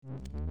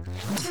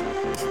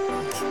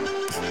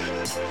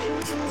Thanks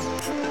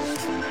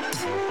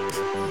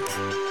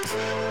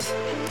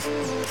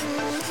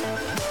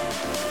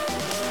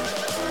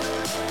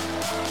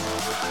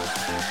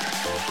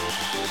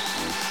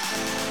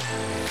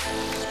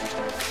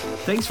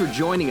for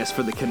joining us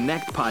for the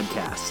Connect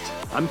podcast.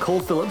 I'm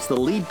Cole Phillips, the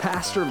lead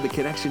pastor of the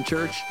Connection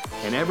Church,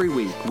 and every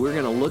week we're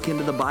going to look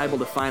into the Bible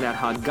to find out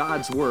how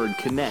God's Word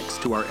connects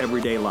to our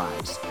everyday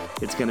lives.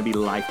 It's going to be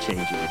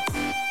life-changing.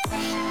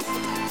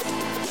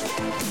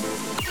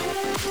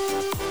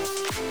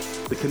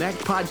 The Connect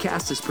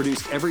podcast is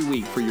produced every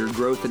week for your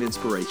growth and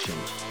inspiration.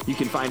 You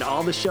can find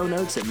all the show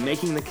notes at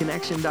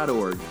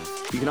makingtheconnection.org.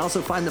 You can also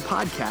find the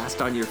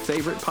podcast on your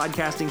favorite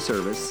podcasting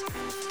service.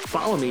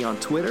 Follow me on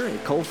Twitter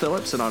at Cole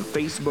Phillips and on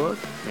Facebook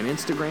and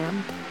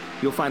Instagram.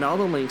 You'll find all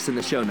the links in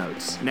the show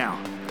notes.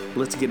 Now,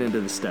 let's get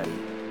into the study.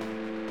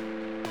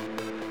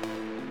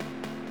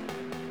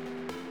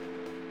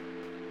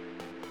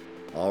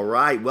 All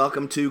right,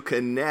 welcome to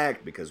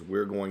Connect, because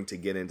we're going to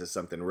get into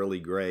something really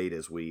great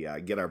as we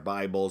get our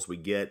Bibles, we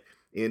get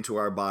into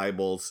our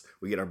Bibles,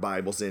 we get our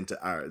Bibles into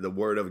the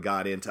Word of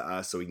God into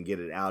us so we can get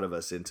it out of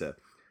us into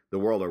the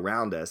world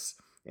around us.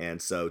 And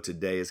so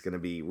today is going to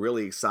be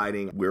really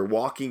exciting. We're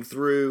walking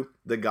through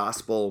the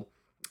Gospel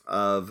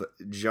of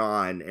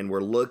John, and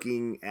we're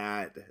looking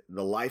at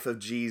the life of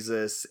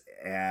Jesus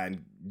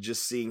and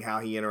just seeing how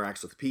he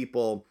interacts with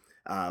people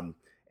and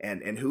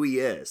who he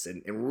is,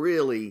 and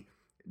really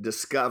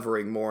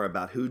discovering more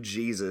about who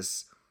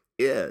Jesus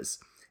is.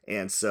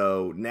 And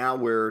so now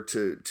we're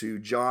to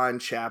John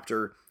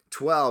chapter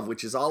 12,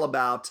 which is all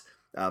about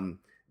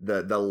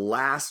the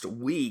last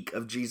week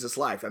of Jesus'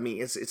 life. I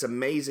mean, it's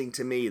amazing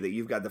to me that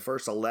you've got the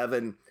first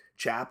 11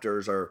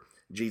 chapters are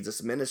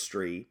Jesus'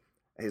 ministry,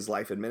 his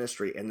life and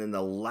ministry, and then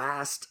the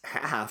last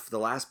half, the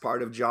last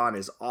part of John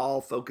is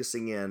all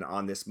focusing in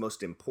on this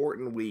most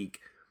important week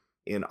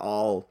in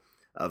all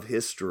of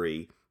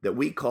history that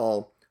we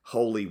call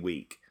Holy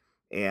Week.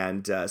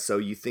 And so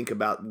you think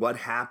about what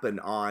happened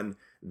on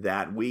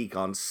that week.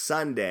 On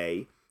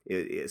Sunday,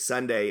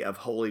 Sunday of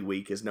Holy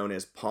Week is known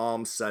as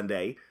Palm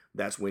Sunday.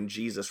 That's when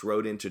Jesus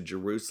rode into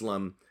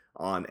Jerusalem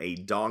on a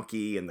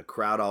donkey, and the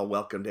crowd all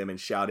welcomed him and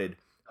shouted,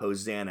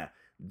 "Hosanna."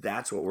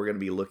 That's what we're going to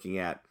be looking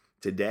at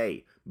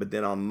today. But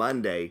then on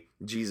Monday,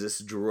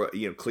 Jesus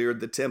cleared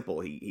the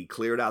temple. He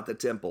cleared out the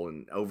temple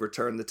and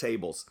overturned the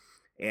tables.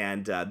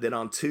 And then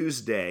on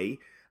Tuesday,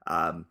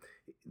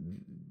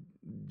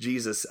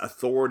 Jesus'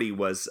 authority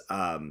was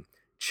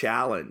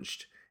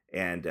challenged.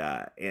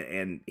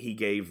 And he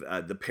gave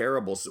the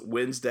parables.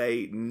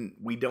 Wednesday,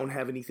 we don't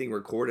have anything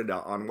recorded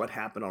on what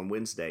happened on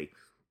Wednesday.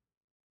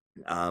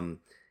 And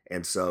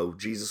so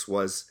Jesus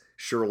was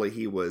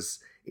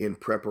in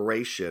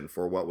preparation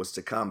for what was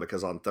to come,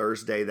 because on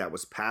Thursday, that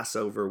was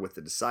Passover with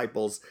the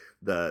disciples,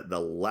 the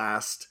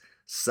Last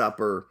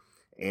Supper.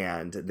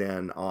 And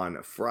then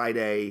on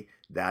Friday,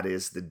 that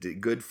is the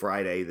Good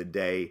Friday, the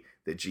day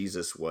that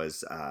Jesus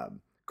was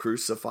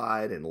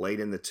crucified and laid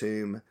in the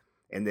tomb.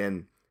 And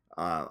then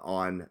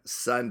on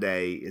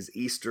Sunday is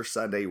Easter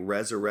Sunday,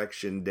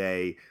 Resurrection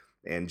Day,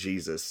 and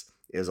Jesus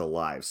is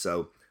alive.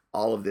 So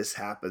all of this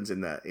happens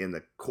in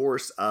the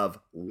course of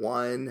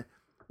 1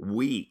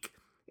 week.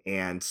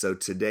 And so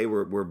today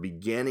we're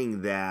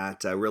beginning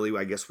that. Really,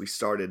 I guess we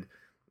started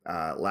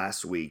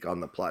last week on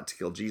the plot to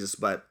kill Jesus,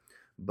 but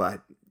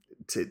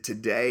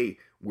today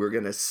we're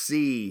going to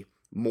see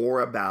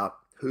more about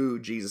who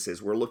Jesus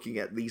is. We're looking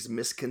at these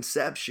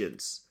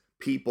misconceptions.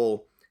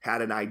 People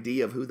had an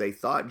idea of who they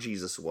thought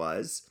Jesus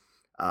was,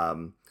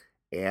 and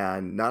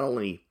not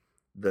only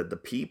the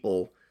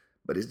people,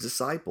 but his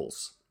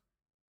disciples.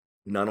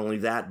 Not only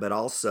that, but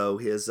also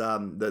his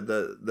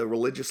the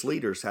religious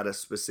leaders had a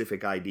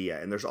specific idea,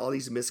 and there's all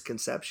these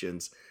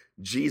misconceptions.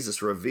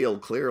 Jesus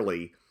revealed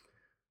clearly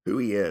who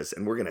he is,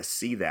 and we're going to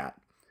see that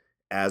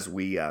as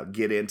we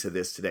get into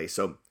this today.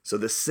 So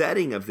the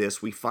setting of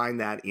this, we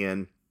find that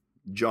in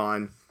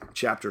John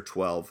chapter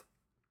 12,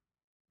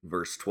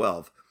 verse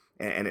 12.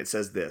 And it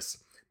says this: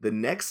 "The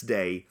next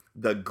day,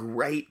 the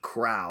great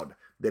crowd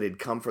that had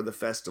come for the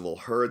festival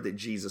heard that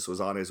Jesus was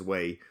on his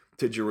way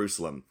to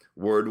Jerusalem."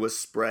 Word was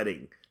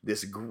spreading.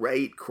 This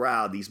great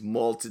crowd, these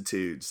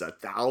multitudes,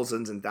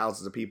 thousands and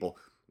thousands of people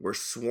were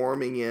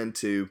swarming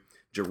into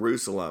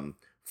Jerusalem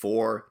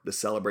for the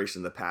celebration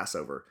of the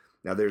Passover.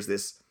 Now, there's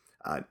this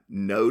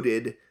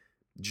noted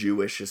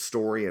Jewish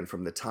historian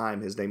from the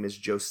time. His name is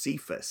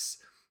Josephus,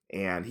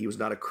 and he was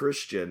not a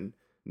Christian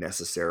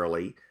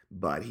necessarily,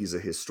 but he's a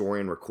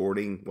historian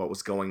recording what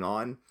was going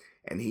on,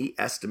 and he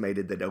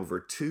estimated that over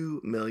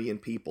 2 million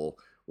people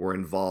were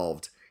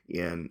involved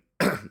in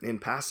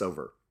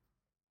Passover.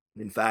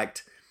 In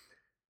fact,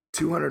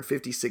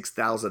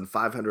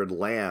 256,500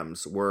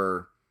 lambs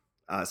were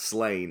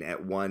slain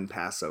at one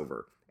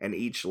Passover, and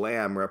each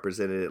lamb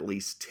represented at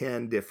least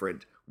 10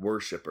 different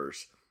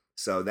worshipers.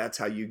 So that's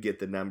how you get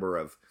the number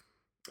of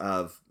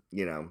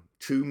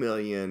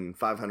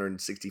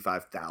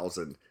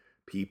 2,565,000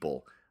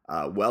 people.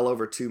 Well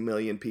over 2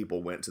 million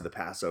people went to the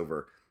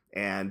Passover,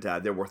 and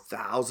there were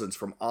thousands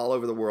from all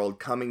over the world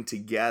coming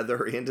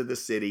together into the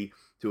city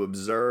to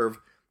observe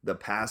the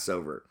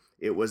Passover.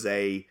 It was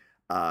a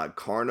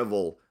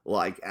carnival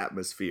like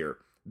atmosphere.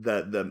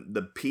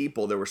 The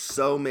people, there were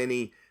so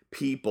many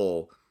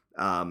people,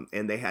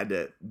 and they had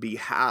to they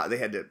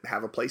had to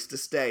have a place to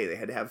stay. They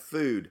had to have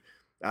food.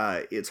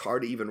 It's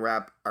hard to even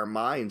wrap our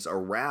minds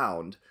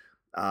around.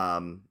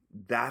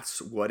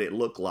 That's what it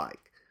looked like.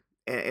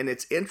 And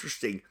it's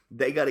interesting.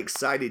 They got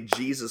excited.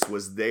 Jesus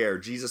was there.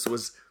 Jesus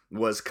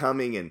was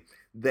coming, and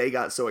they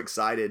got so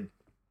excited.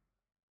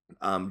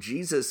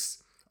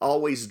 Jesus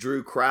always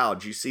drew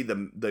crowds. You see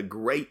the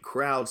great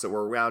crowds that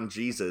were around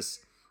Jesus.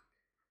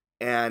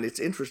 And it's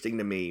interesting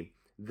to me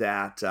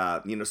that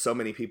so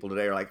many people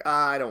today are like,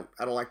 I don't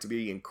like to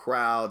be in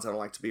crowds. I don't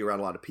like to be around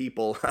a lot of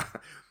people.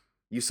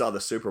 You saw the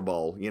Super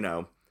Bowl,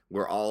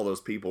 where all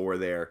those people were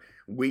there.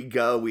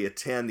 We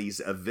attend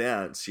these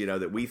events,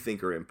 that we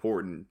think are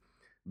important.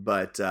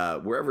 But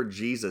wherever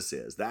Jesus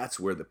is, that's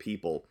where the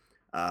people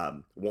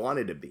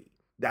wanted to be.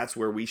 That's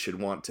where we should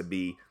want to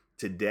be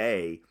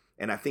today.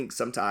 And I think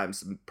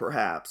sometimes,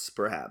 perhaps,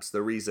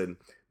 the reason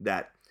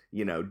that,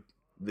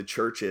 our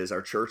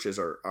churches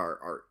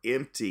are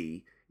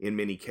empty in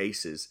many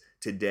cases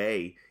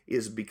today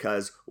is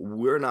because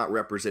we're not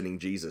representing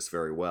Jesus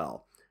very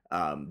well.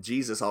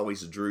 Jesus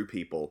always drew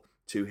people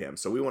to him.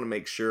 So we want to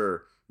make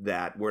sure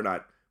that we're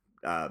not,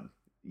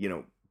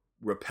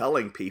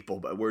 repelling people,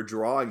 but we're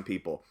drawing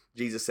people.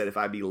 Jesus said, if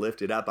I be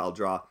lifted up, I'll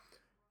draw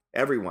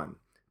everyone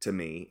to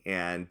me.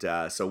 And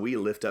so we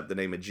lift up the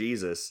name of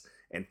Jesus,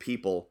 and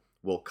people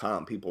will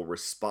come. People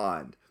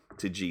respond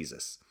to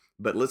Jesus.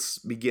 But let's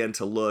begin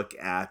to look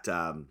at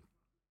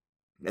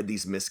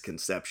these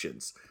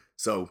misconceptions.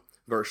 So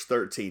verse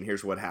 13,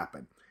 here's what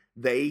happened.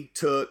 The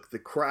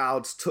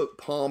crowds took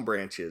palm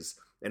branches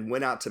and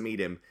went out to meet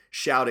him,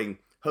 shouting,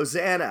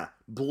 Hosanna,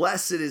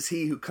 blessed is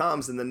he who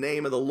comes in the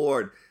name of the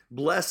Lord.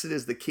 Blessed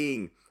is the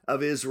King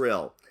of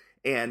Israel.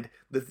 And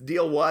the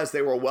deal was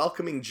they were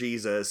welcoming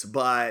Jesus,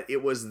 but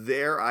it was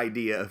their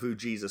idea of who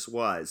Jesus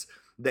was.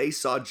 They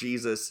saw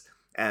Jesus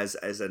as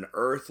an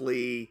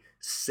earthly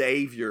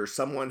savior,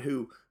 someone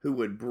who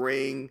would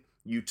bring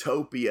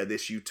utopia,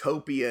 this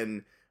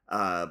utopian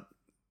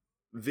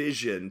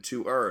vision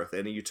to earth.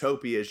 And a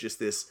utopia is just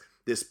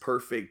this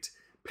perfect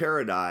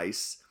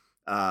paradise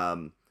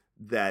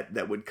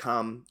that would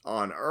come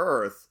on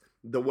earth.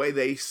 The way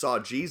they saw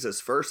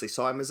Jesus, first, they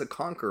saw him as a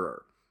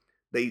conqueror.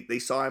 They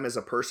saw him as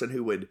a person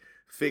who would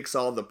fix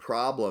all the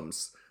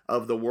problems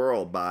of the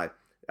world by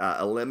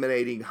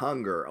eliminating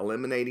hunger,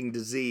 eliminating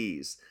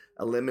disease,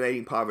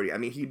 eliminating poverty. I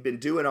mean, he'd been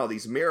doing all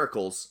these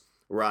miracles,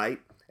 right?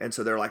 And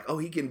so they're like, oh,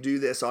 he can do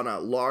this on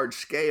a large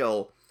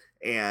scale.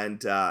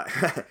 And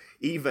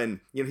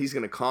even, he's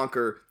going to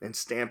conquer and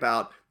stamp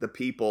out the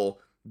people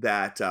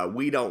that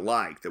we don't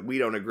like, that we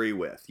don't agree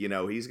with.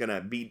 He's going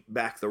to beat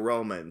back the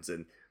Romans.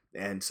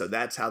 And so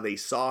that's how they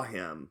saw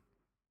him,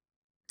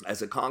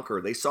 as a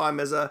conqueror. They saw him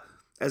as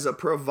a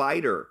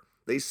provider.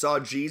 They saw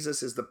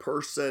Jesus as the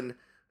person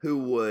who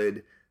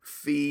would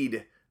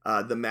feed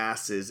the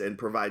masses and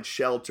provide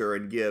shelter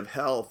and give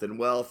health and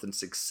wealth and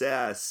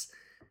success,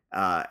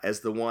 as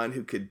the one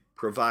who could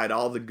provide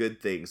all the good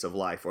things of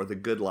life, or the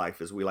good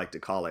life as we like to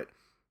call it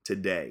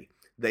today.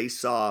 They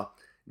saw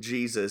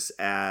Jesus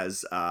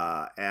as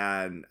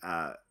an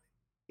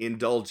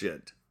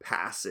indulgent,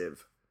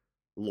 passive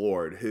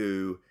Lord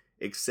who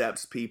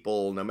accepts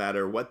people no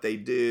matter what they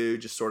do,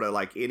 just sort of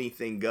like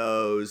anything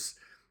goes.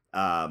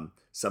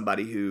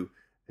 Somebody who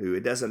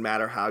it doesn't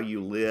matter how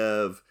you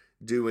live,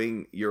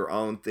 doing your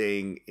own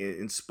thing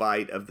in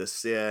spite of the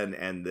sin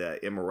and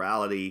the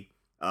immorality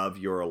of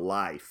your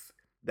life.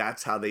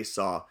 That's how they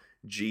saw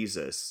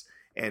Jesus.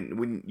 And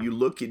when you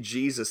look at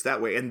Jesus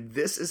that way, and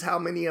this is how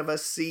many of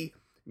us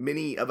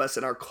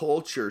in our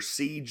culture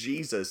see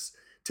Jesus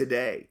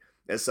today,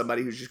 as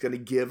somebody who's just going to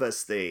give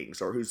us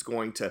things, or who's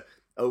going to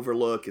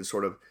overlook and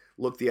sort of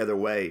look the other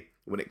way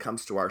when it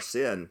comes to our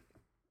sin.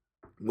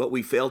 What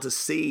we fail to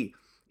see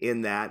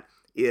in that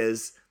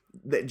is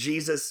that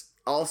Jesus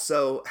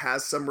also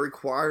has some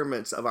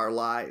requirements of our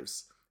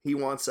lives. He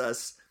wants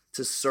us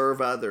to serve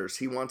others.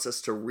 He wants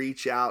us to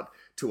reach out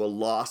to a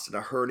lost and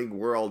a hurting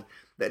world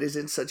that is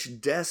in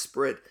such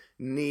desperate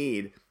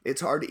need.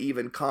 It's hard to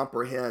even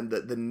comprehend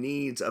the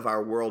needs of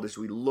our world as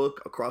we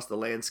look across the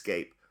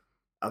landscape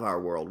of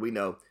our world. We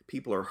know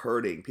people are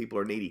hurting, people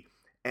are needy,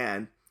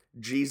 and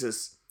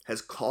Jesus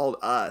has called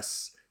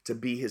us to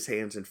be his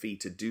hands and feet,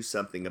 to do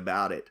something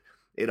about it.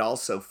 It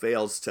also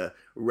fails to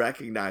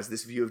recognize,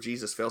 this view of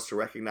Jesus fails to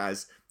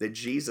recognize that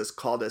Jesus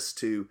called us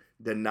to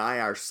deny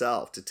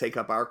ourselves, to take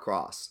up our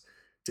cross,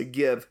 to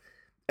give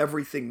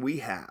everything we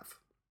have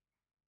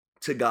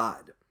to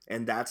God.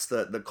 And that's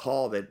the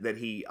call that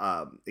he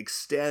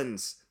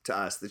extends to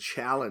us, the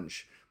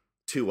challenge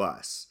to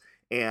us.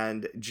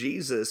 And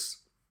Jesus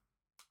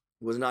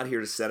was not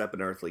here to set up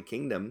an earthly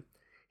kingdom.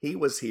 He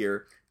was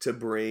here to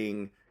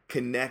bring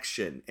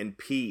connection and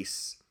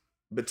peace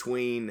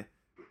between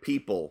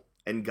people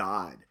and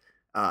God.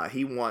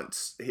 He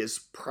wants, his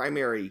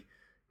primary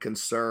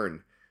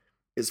concern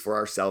is for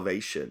our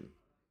salvation,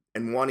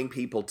 and wanting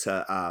people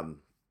to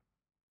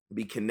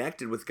be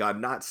connected with God,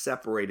 not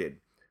separated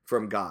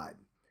from God.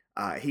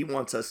 He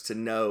wants us to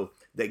know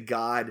that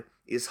God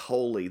is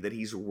holy, that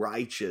he's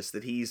righteous,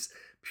 that he's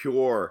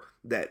pure,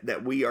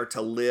 that we are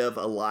to live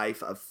a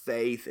life of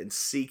faith and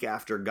seek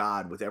after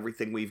God with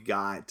everything we've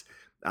got.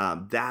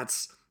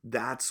 That's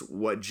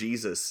what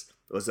Jesus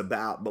was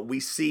about. But we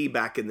see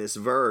back in this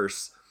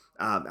verse,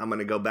 I'm going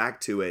to go back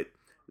to it,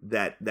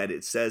 that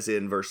it says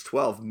in verse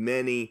 12,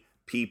 many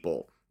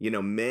people,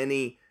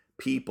 many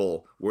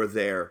people were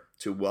there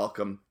to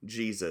welcome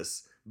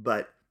Jesus,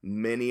 but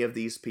many of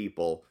these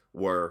people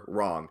were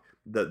wrong.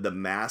 The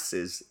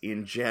masses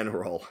in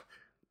general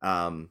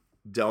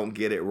don't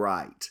get it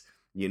right,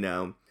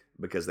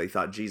 because they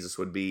thought Jesus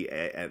would be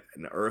an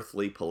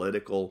earthly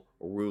political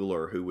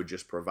ruler who would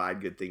just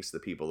provide good things to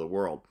the people of the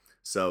world.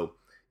 So,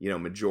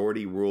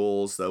 majority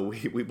rules, though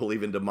we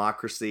believe in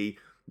democracy,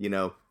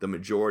 the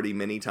majority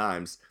many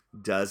times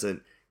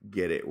doesn't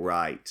get it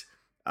right.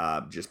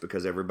 Just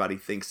because everybody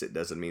thinks it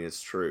doesn't mean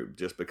it's true.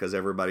 Just because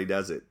everybody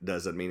does it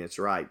doesn't mean it's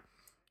right.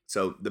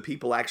 So the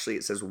people actually,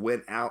 it says,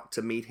 went out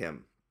to meet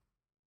him.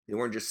 They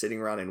weren't just sitting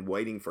around and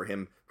waiting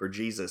for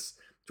Jesus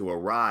to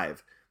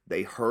arrive.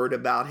 They heard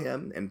about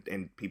him,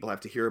 and people have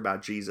to hear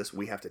about Jesus.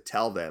 We have to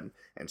tell them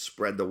and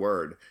spread the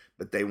word.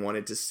 But they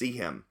wanted to see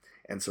him.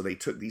 And so they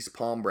took these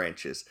palm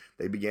branches.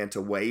 They began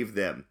to wave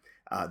them.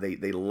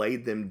 They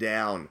laid them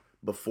down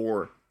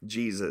before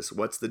Jesus.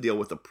 What's the deal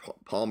with the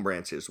palm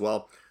branches?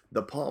 Well,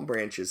 the palm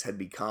branches had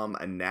become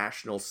a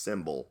national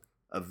symbol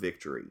of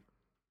victory.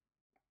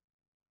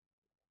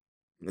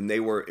 And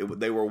they were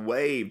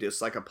waved.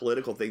 It's like a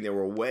political thing. They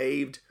were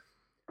waved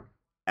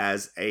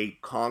as a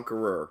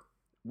conqueror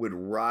would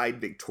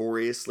ride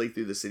victoriously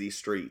through the city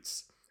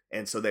streets.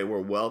 And so they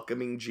were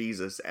welcoming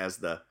Jesus as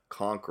the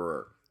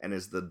conqueror and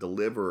as the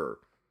deliverer.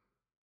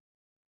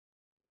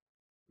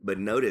 But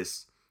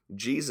notice,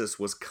 Jesus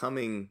was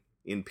coming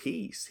in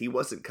peace. He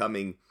wasn't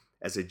coming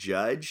as a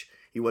judge.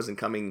 He wasn't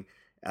coming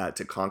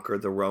to conquer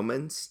the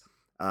Romans.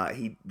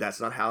 That's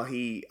not how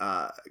he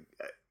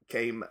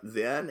came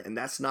then, and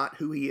that's not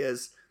who he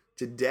is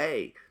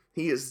today.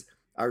 He is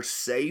our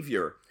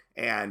Savior.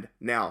 And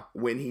now,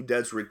 when he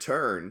does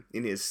return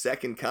in his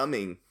second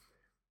coming,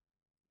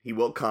 he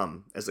will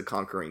come as a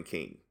conquering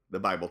king. The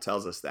Bible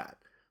tells us that.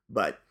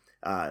 But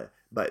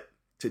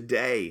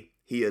today,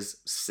 he is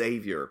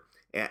Savior.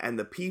 And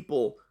the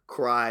people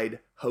cried,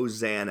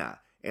 Hosanna.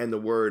 And the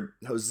word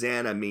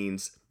Hosanna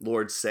means,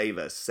 Lord, save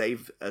us.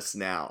 Save us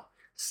now.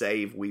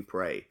 Save, we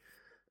pray.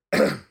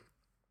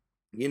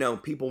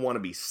 People want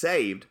to be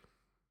saved,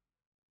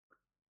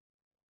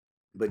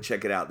 but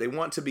check it out. They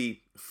want to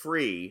be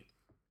free,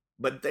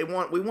 but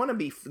we want to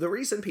be, the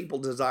reason people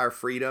desire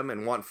freedom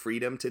and want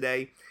freedom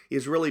today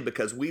is really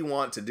because we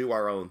want to do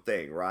our own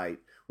thing, right?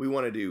 We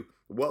want to do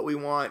what we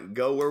want,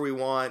 go where we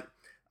want.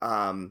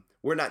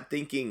 We're not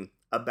thinking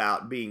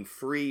about being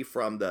free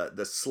from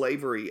the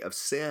slavery of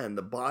sin,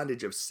 the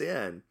bondage of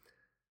sin,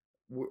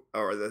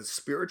 or the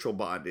spiritual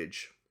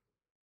bondage.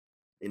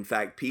 In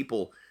fact,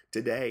 people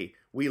today,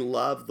 we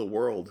love the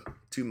world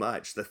too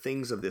much, the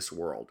things of this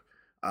world.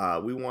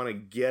 We want to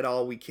get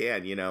all we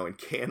can, and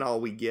can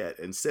all we get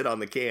and sit on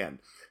the can.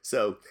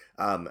 So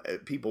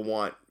people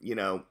want,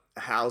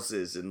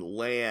 houses and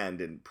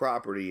land and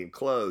property and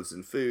clothes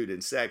and food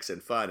and sex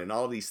and fun and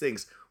all these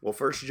things. Well,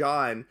 1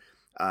 John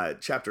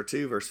chapter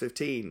 2, verse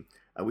 15,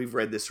 we've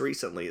read this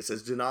recently. It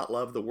says, do not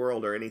love the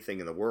world or anything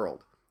in the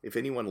world. If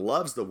anyone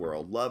loves the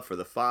world, love for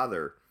the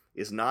Father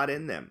is not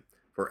in them.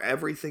 For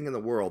everything in the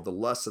world, the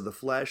lust of the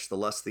flesh, the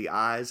lust of the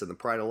eyes, and the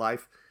pride of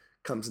life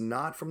comes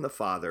not from the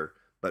Father,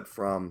 but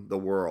from the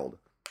world.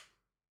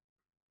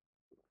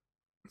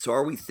 So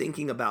are we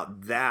thinking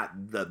about that,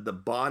 the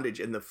bondage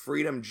and the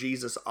freedom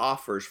Jesus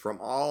offers from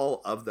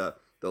all of the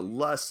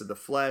lust of the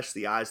flesh,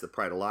 the eyes, the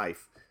pride of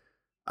life,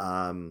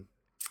 and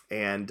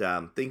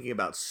thinking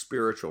about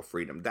spiritual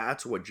freedom?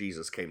 That's what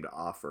Jesus came to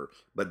offer.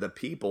 But the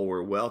people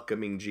were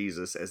welcoming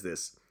Jesus as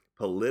this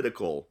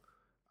political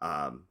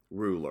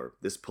ruler,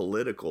 this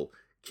political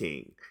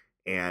king.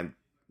 And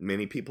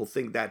many people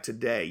think that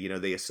today.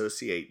 They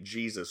associate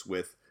Jesus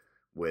with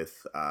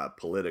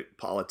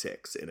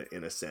politics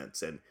in a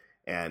sense,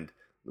 and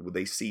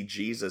they see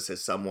Jesus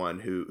as someone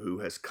who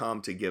has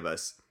come to give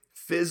us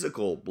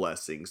physical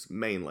blessings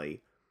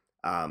mainly.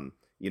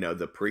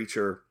 The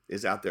preacher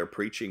is out there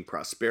preaching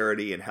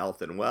prosperity and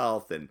health and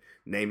wealth and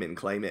name it and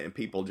claim it, and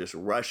people just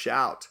rush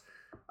out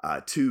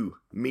to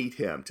meet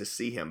him, to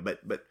see him.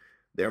 But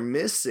they're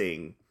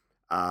missing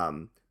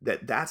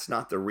that's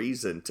not the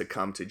reason to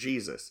come to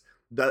Jesus.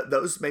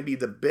 Those may be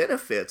the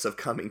benefits of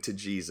coming to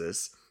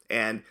Jesus,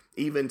 and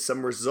even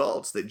some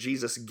results that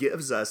Jesus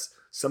gives us,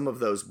 some of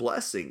those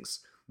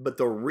blessings. But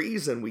the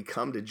reason we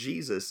come to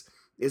Jesus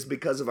is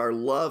because of our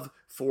love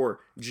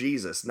for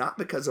Jesus, not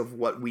because of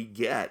what we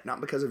get,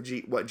 not because of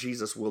what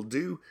Jesus will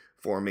do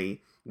for me.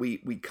 We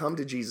come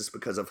to Jesus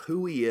because of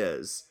who he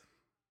is,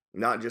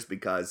 not just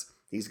because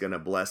he's going to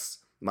bless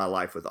my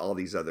life with all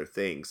these other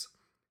things.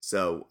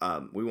 So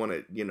we want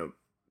to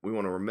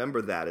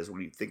remember that as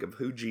we think of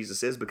who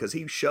Jesus is, because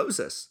he shows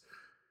us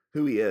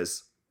who he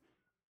is.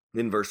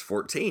 In verse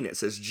 14, it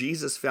says,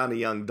 Jesus found a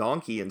young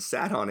donkey and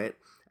sat on it,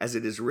 as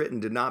it is written,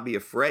 do not be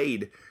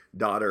afraid,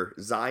 daughter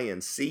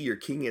Zion. See, your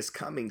king is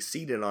coming,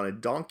 seated on a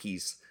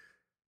donkey's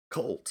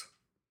colt.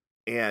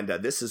 And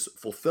this is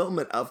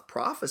fulfillment of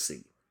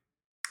prophecy.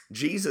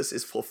 Jesus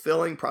is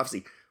fulfilling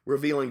prophecy,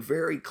 revealing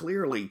very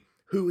clearly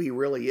who he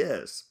really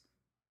is.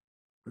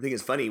 I think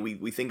it's funny,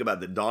 we think about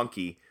the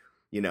donkey,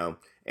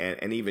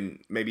 and even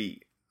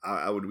maybe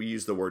I would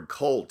use the word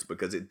colt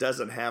because it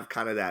doesn't have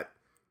kind of that,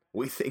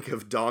 we think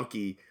of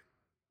donkey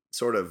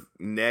sort of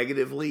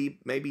negatively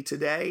maybe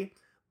today,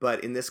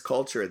 but in this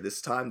culture at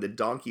this time, the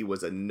donkey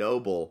was a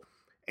noble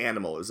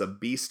animal. It was a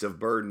beast of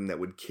burden that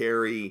would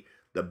carry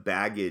the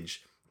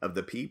baggage of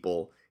the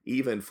people,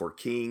 even for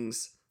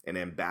kings and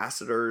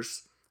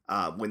ambassadors.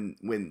 When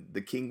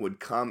the king would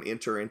come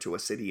enter into a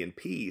city in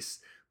peace,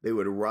 they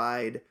would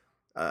ride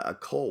a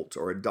colt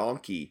or a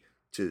donkey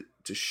to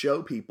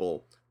show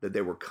people that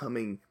they were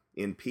coming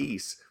in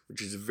peace,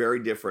 which is very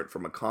different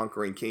from a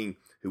conquering king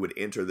who would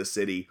enter the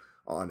city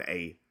on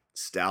a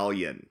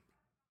stallion.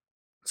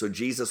 So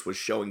Jesus was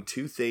showing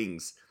two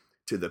things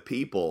to the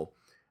people.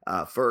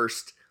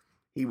 First,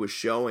 he was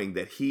showing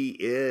that he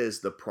is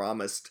the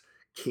promised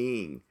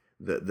king,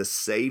 the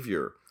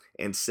savior.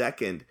 And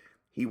second,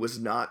 he was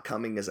not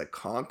coming as a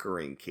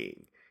conquering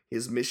king.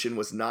 His mission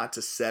was not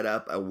to set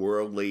up a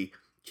worldly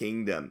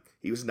kingdom.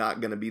 He was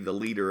not going to be the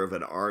leader of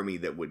an army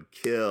that would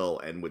kill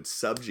and would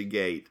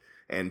subjugate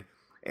and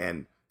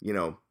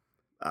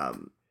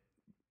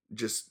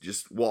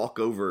just walk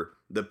over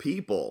the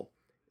people.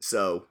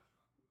 So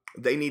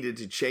they needed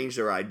to change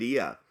their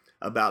idea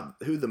about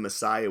who the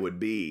Messiah would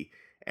be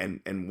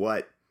and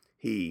what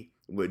he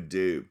would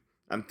do.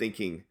 I'm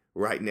thinking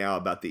right now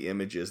about the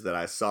images that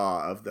I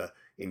saw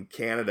in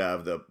Canada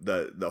of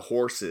the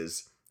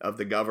horses of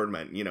the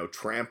government,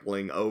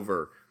 trampling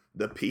over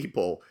the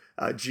people.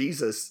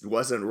 Jesus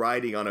wasn't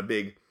riding on a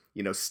big,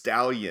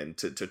 stallion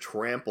to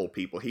trample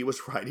people. He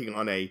was riding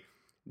on a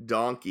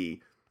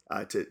donkey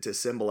to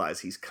symbolize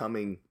he's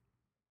coming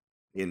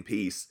in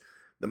peace.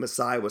 The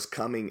Messiah was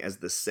coming as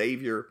the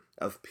Savior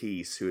of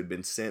peace who had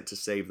been sent to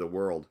save the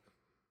world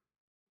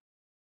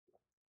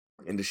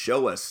and to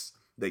show us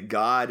that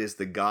God is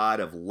the God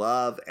of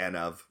love and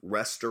of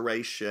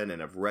restoration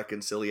and of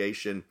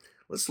reconciliation.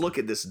 Let's look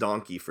at this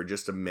donkey for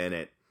just a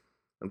minute,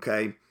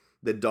 okay?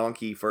 The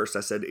donkey, first,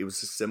 I said it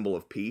was a symbol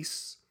of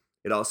peace.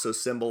 It also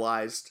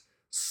symbolized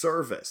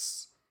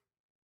service.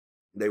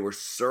 They were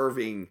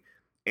serving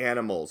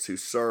animals who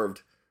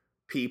served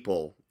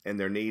people and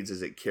their needs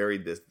as it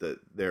carried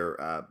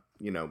their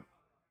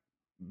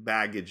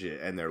baggage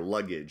and their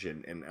luggage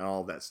and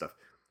all that stuff.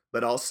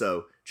 But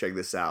also, check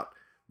this out,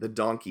 the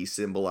donkey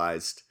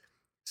symbolized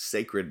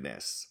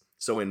sacredness.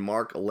 So in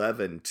Mark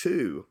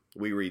 11:2,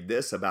 we read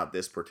this about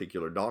this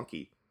particular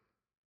donkey.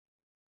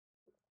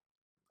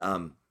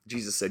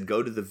 Jesus said,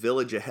 go to the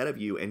village ahead of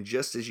you, and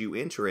just as you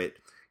enter it,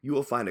 you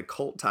will find a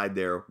colt tied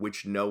there,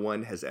 which no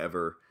one has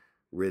ever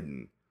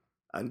ridden.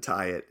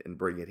 Untie it and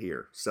bring it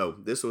here. So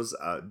this was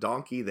a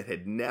donkey that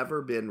had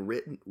never been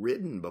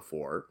ridden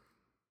before.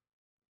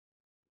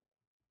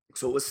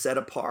 So it was set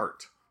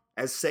apart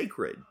as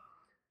sacred.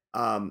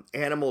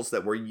 Animals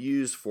that were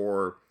used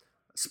for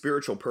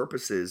spiritual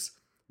purposes,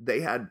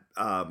 they had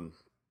to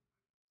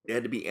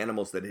be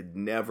animals that had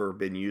never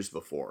been used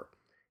before.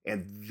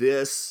 And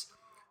this,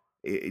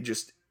 it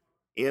just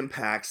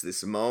impacts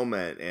this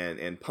moment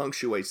and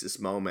punctuates this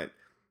moment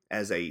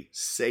as a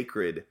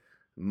sacred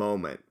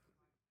moment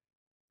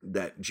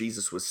that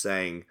Jesus was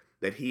saying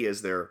that he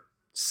is their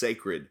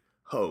sacred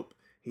hope.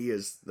 He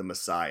is the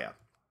Messiah.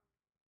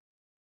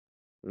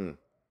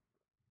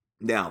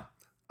 Now,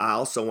 I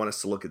also want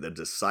us to look at the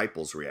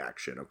disciples'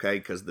 reaction, okay?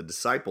 Because the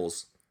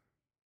disciples,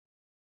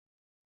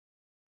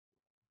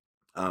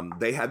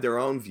 they had their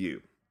own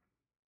view,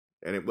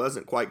 and it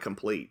wasn't quite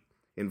complete.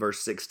 In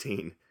verse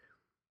 16,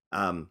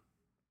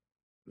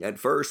 at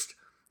first,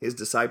 his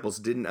disciples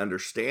didn't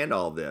understand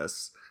all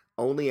this.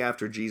 Only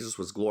after Jesus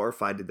was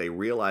glorified did they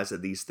realize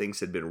that these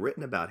things had been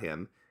written about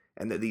him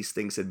and that these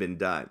things had been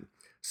done.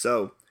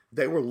 So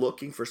they were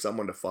looking for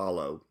someone to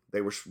follow.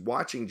 They were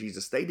watching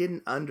Jesus. They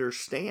didn't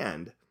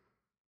understand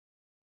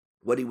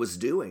what he was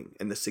doing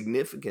and the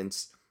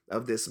significance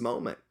of this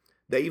moment.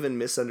 They even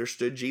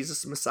misunderstood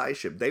Jesus'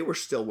 messiahship. They were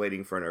still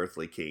waiting for an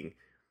earthly king.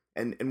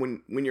 And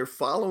when you're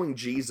following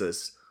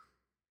Jesus,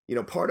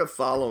 part of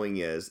following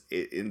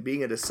in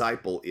being a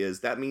disciple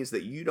is that means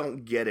that you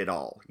don't get it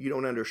all. You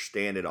don't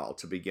understand it all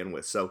to begin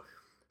with. So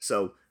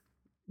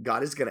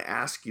God is going to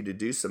ask you to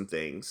do some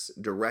things,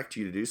 direct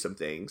you to do some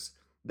things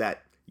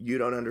that you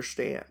don't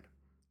understand.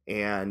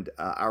 And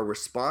our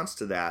response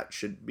to that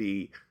should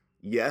be,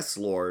 yes,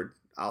 Lord,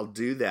 I'll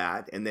do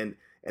that. And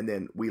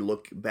then we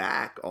look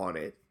back on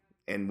it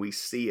and we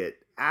see it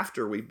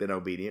after we've been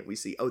obedient. We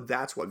see, oh,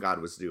 that's what God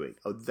was doing.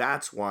 Oh,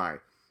 that's why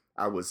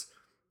I was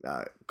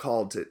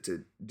called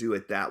to do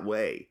it that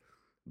way.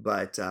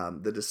 But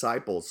the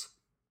disciples,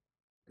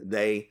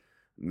 they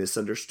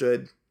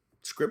misunderstood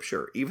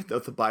Scripture, even though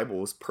the Bible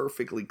was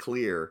perfectly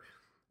clear.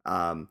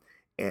 And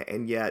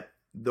yet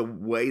the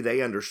way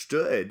they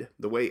understood,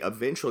 the way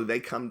eventually they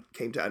came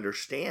to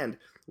understand,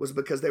 was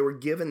because they were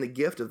given the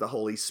gift of the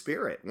Holy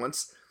Spirit.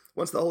 Once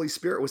the Holy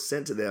Spirit was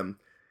sent to them,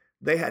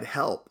 they had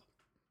help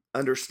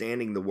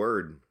understanding the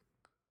word.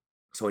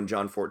 So in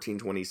John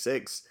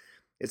 14:26,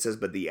 it says,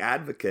 "But the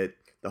advocate,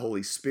 the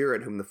Holy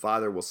Spirit, whom the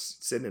Father will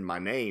send in my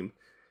name,"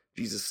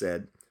 Jesus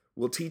said,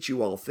 "will teach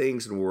you all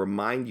things and will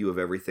remind you of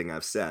everything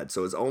I've said."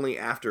 So it's only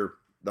after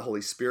the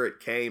Holy Spirit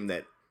came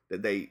that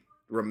they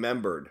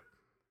remembered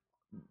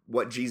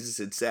what Jesus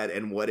had said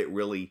and what it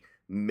really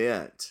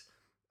meant.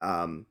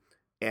 And,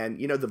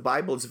 the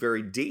Bible is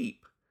very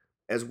deep.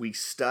 As we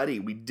study,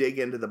 we dig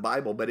into the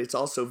Bible, but it's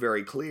also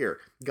very clear.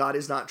 God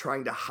is not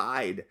trying to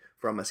hide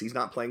from us. He's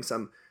not playing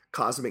some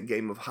cosmic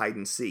game of hide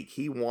and seek.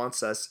 He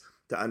wants us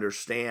to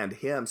understand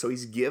Him. So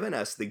He's given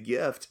us the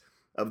gift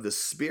of the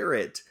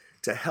Spirit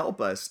to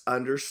help us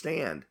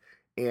understand.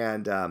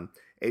 And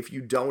if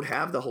you don't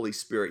have the Holy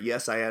Spirit,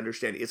 yes, I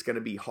understand it's going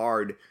to be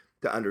hard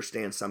to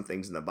understand some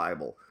things in the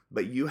Bible,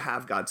 but you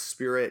have God's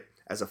Spirit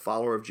as a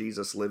follower of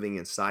Jesus living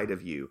inside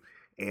of you.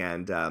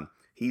 And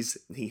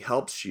He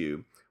helps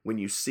you when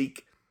you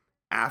seek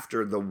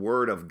after the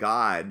Word of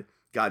God.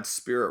 God's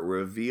Spirit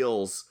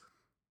reveals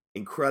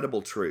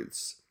incredible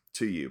truths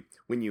to you.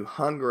 When you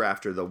hunger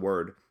after the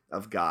Word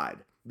of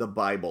God, the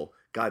Bible,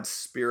 God's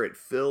Spirit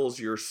fills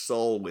your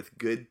soul with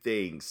good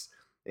things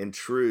and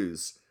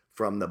truths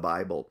from the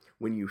Bible.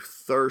 When you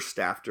thirst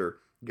after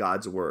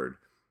God's Word,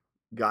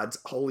 God's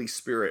Holy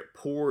Spirit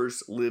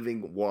pours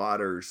living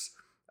waters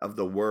of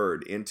the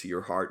Word into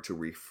your heart to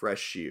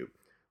refresh you.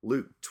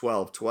 Luke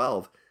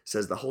 12:12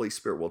 says the Holy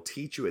Spirit will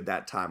teach you at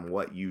that time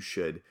what you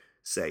should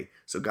say.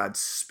 So God's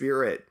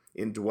Spirit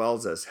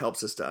indwells us,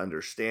 helps us to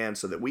understand,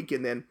 so that we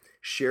can then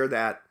share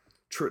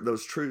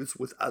those truths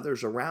with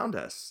others around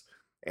us.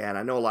 And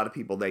I know a lot of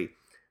people, they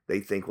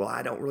think, well,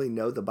 I don't really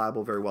know the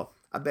Bible very well.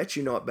 I bet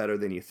you know it better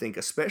than you think,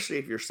 especially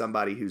if you're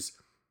somebody who's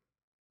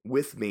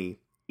with me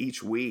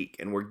each week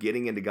and we're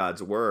getting into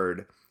God's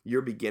Word.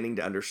 You're beginning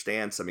to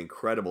understand some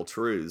incredible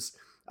truths.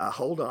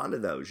 Hold on to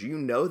those. You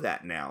know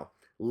that now.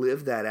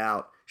 Live that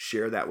out.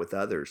 Share that with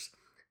others.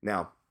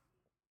 Now,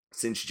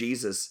 since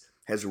Jesus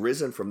has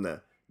risen from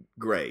the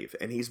grave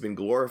and He's been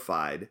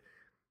glorified,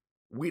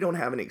 we don't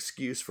have an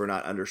excuse for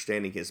not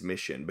understanding His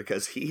mission,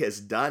 because He has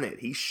done it.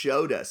 He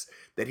showed us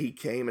that He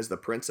came as the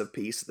Prince of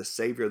Peace, the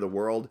Savior of the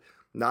world,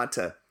 not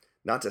to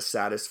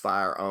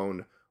satisfy our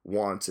own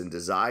wants and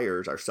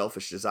desires, our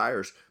selfish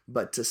desires,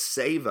 but to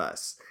save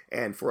us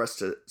and for us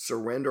to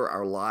surrender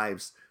our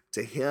lives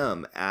to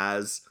Him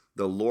as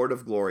the Lord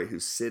of glory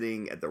who's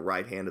sitting at the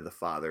right hand of the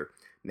Father.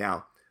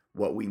 Now,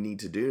 what we need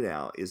to do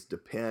now is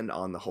depend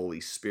on the Holy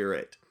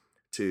Spirit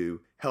to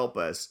help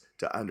us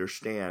to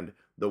understand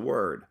the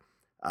Word.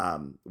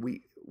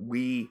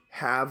 We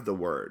have the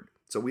Word,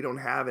 so we don't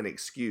have an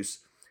excuse,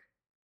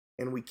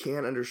 and we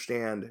can't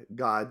understand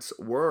God's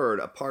Word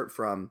apart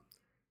from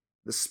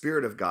the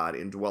Spirit of God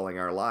indwelling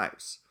our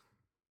lives.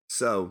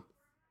 So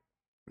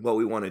what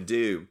we want to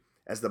do,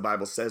 as the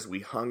Bible says,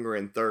 we hunger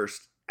and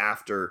thirst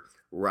after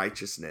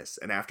righteousness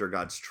and after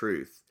God's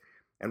truth.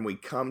 And we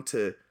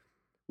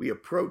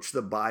approach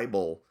the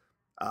Bible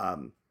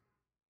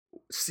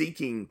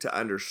seeking to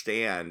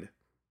understand,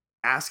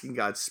 asking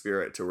God's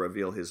Spirit to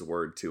reveal His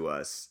Word to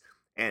us,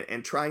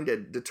 and trying to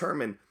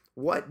determine,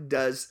 what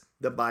does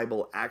the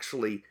Bible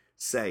actually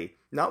say?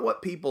 Not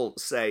what people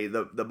say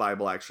the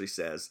Bible actually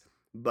says,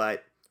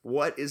 but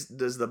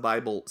does the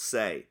Bible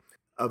say?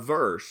 A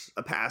verse,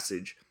 a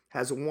passage,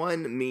 has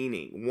one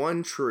meaning,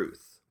 one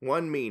truth,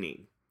 one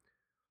meaning.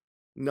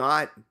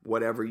 Not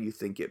whatever you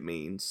think it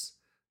means,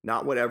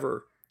 not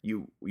whatever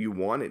you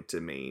want it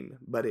to mean,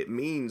 but it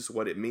means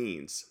what it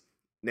means.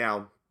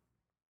 Now,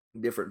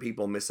 different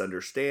people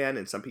misunderstand,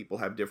 and some people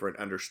have different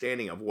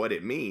understanding of what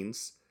it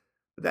means,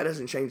 but that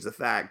doesn't change the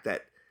fact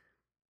that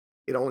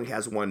it only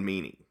has one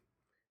meaning.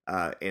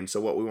 And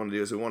so what we want to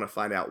do is we want to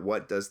find out,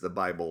 what does the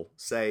Bible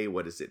say?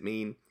 What does it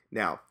mean?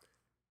 Now,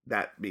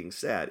 that being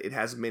said, it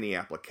has many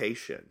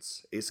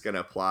applications. It's going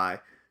to apply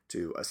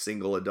to a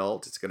single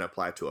adult. It's going to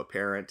apply to a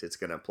parent. It's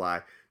going to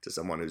apply to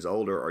someone who's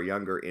older or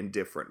younger in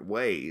different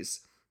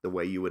ways, the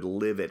way you would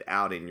live it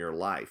out in your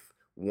life.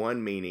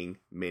 One meaning,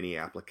 many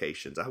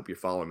applications. I hope you're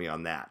following me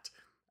on that.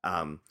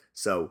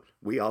 So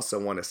we also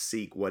want to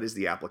seek, what is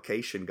the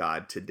application,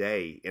 God,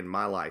 today in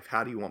my life?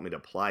 How do you want me to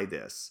apply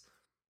this?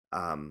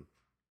 And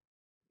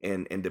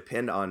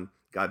depend on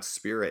God's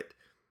Spirit.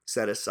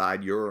 Set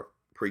aside your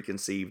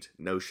preconceived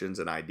notions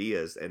and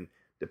ideas and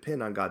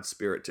depend on God's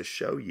Spirit to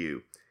show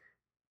you,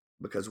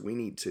 because we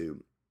need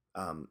to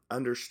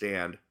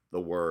understand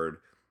the Word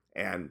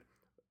and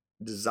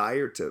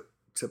desire to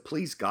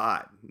please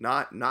God,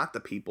 not the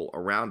people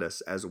around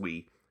us as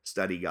we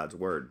study God's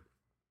Word.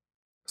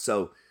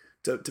 So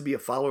to be a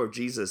follower of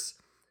Jesus,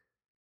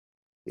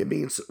 it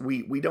means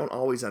we don't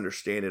always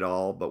understand it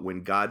all, but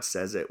when God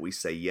says it, we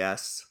say,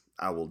 yes,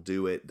 I will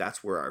do it.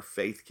 That's where our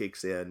faith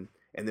kicks in.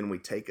 And then we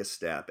take a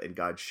step and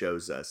God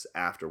shows us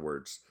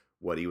afterwards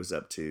what He was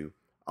up to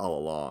all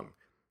along,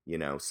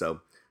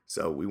 So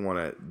So we want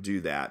to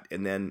do that.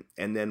 And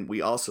then we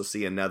also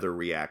see another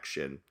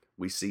reaction.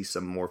 We see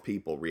some more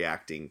people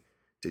reacting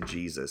to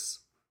Jesus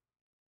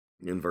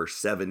in verse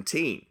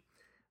 17.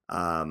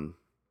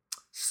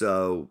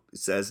 So it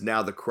says,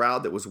 now the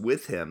crowd that was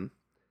with him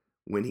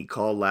when he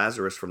called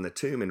Lazarus from the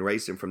tomb and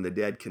raised him from the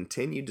dead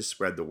continued to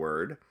spread the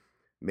word.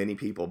 Many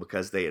people,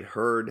 because they had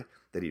heard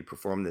that he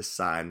performed this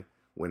sign,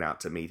 went out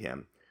to meet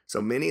him.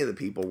 So many of the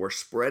people were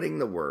spreading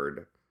the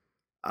word,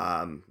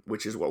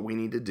 which is what we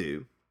need to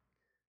do.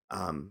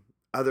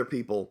 Other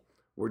people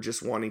were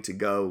just wanting to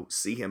go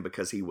see him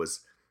because he was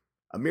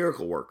a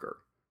miracle worker.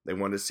 They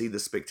wanted to see the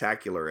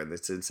spectacular and the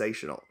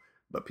sensational,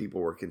 but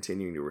people were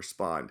continuing to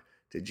respond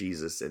to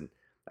Jesus. And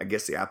I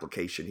guess the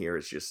application here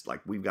is just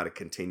like, we've got to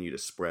continue to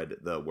spread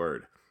the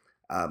word,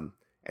 and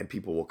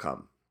people will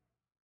come.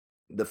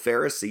 The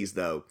Pharisees,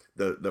 though,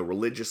 the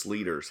religious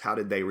leaders, how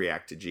did they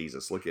react to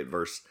Jesus? Look at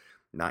verse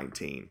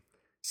 19.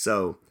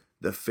 So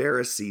the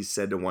Pharisees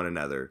said to one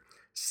another,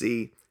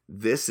 see,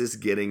 this is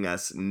getting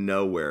us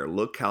nowhere.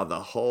 Look how the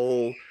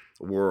whole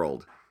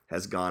world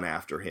has gone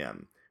after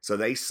him. So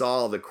they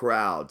saw the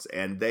crowds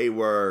and they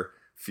were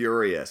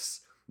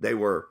furious. They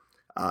were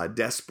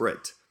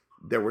desperate.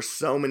 There were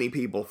so many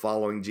people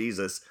following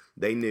Jesus.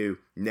 They knew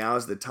now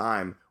is the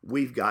time.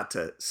 We've got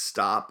to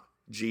stop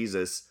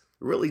Jesus.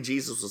 Really,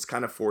 Jesus was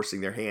kind of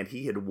forcing their hand.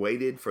 He had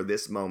waited for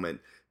this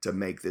moment to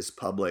make this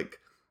public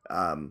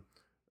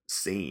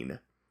scene,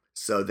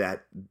 so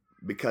that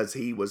because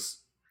he was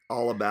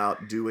all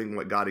about doing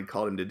what God had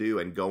called him to do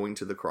and going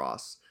to the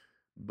cross.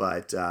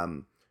 But,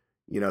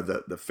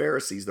 the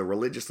Pharisees, the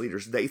religious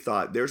leaders, they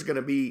thought there's going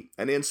to be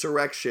an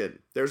insurrection.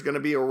 There's going to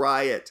be a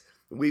riot.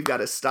 We've got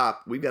to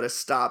stop. We've got to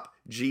stop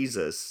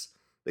Jesus.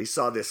 They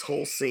saw this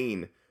whole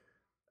scene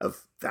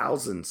of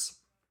thousands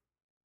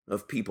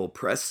of people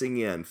pressing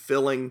in,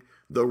 filling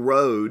the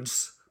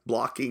roads,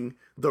 blocking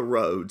the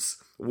roads,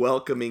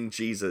 welcoming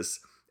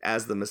Jesus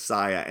as the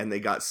Messiah. And they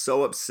got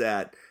so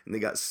upset and they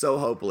got so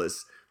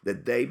hopeless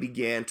that they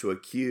began to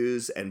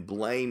accuse and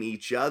blame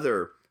each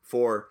other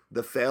for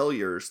the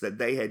failures that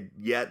they had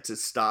yet to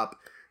stop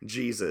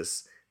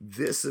Jesus.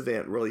 This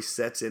event really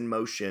sets in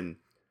motion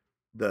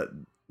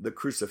the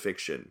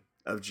crucifixion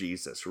of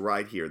Jesus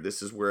right here.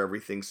 This is where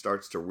everything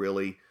starts to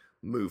really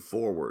move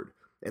forward.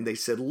 And they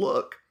said,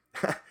 look,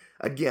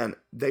 again,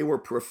 they were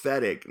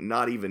prophetic,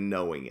 not even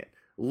knowing it.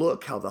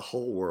 Look how the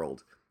whole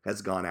world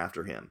has gone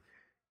after him.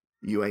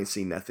 You ain't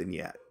seen nothing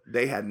yet.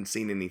 They hadn't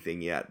seen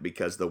anything yet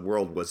because the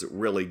world was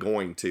really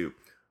going to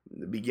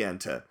begin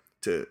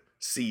to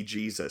see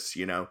Jesus,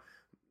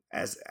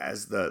 as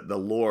the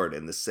Lord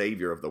and the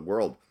Savior of the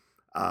world.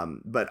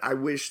 But I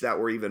wish that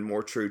were even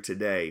more true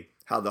today,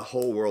 how the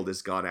whole world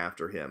has gone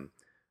after him.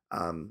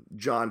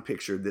 John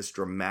pictured this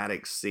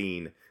dramatic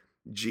scene.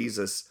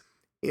 Jesus'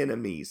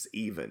 enemies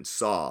even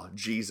saw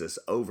Jesus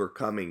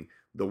overcoming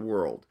the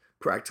world.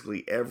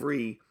 Practically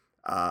every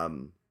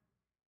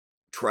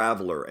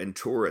traveler and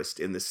tourist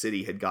in the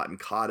city had gotten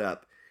caught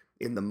up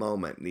in the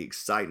moment and the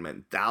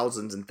excitement.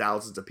 Thousands and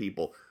thousands of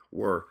people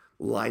were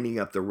lining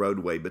up the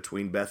roadway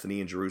between Bethany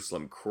and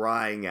Jerusalem,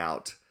 crying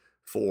out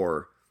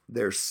for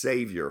their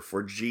Savior,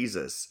 for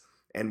Jesus.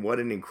 And what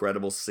an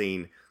incredible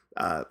scene.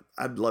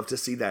 I'd love to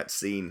see that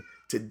scene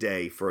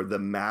today, for the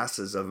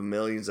masses of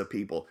millions of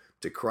people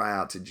to cry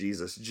out to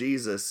Jesus.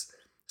 Jesus,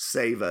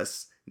 save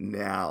us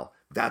now.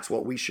 That's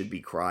what we should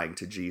be crying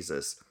to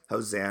Jesus.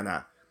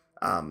 Hosanna.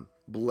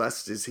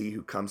 Blessed is he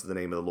who comes in the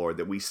name of the Lord,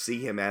 that we see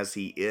him as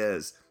he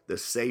is, the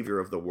Savior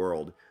of the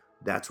world.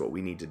 That's what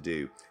we need to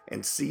do,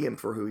 and see him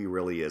for who he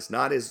really is.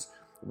 Not as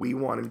we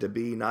want him to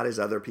be, not as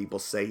other people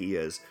say he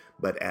is,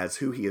 but as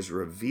who he has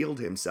revealed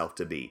himself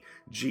to be.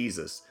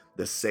 Jesus,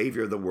 the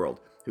Savior of the world,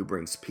 who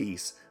brings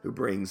peace, who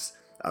brings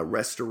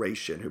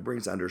restoration, who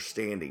brings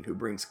understanding, who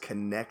brings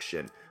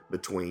connection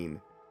between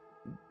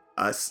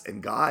us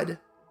and God,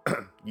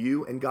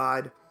 you and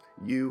God,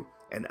 you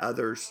and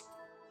others,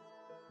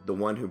 the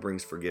one who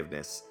brings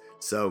forgiveness.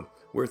 So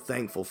we're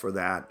thankful for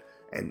that.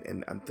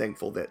 And I'm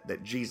thankful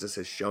that Jesus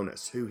has shown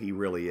us who he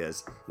really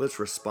is. Let's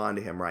respond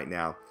to him right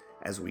now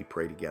as we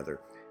pray together.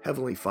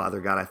 Heavenly Father,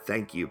 God, I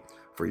thank you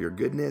for your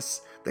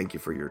goodness. Thank you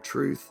for your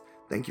truth.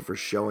 Thank you for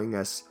showing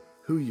us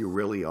who you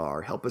really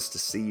are. Help us to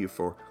see you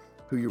for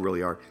who you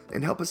really are,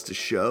 and help us to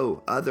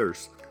show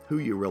others who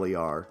you really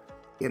are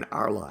in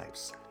our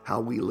lives, how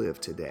we live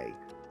today,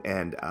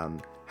 and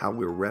how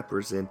we're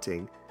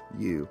representing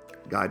you.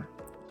 God,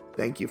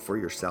 thank you for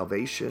your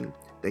salvation.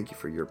 Thank you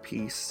for your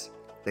peace.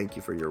 Thank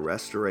you for your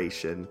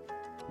restoration.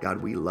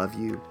 God, we love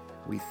you.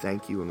 We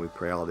thank you, and we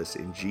pray all this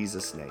in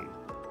Jesus' name.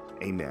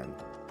 Amen.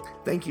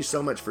 Thank you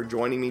so much for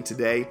joining me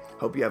today.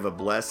 Hope you have a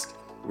blessed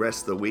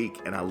rest of the week,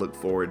 and I look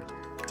forward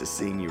to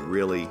seeing you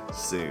really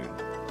soon.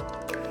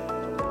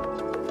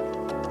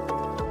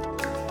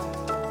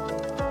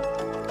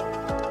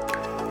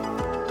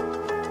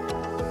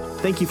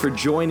 Thank you for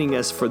joining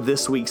us for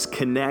this week's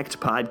Connect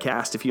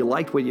podcast. If you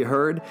liked what you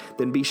heard,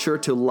 then be sure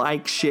to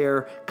like,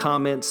 share,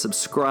 comment,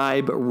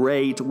 subscribe,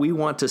 rate. We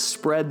want to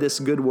spread this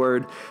good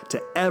word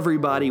to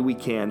everybody we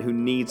can who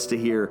needs to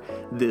hear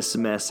this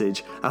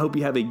message. I hope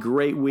you have a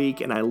great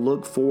week, and I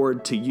look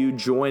forward to you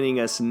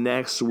joining us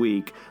next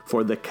week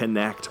for the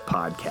Connect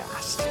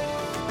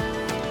podcast.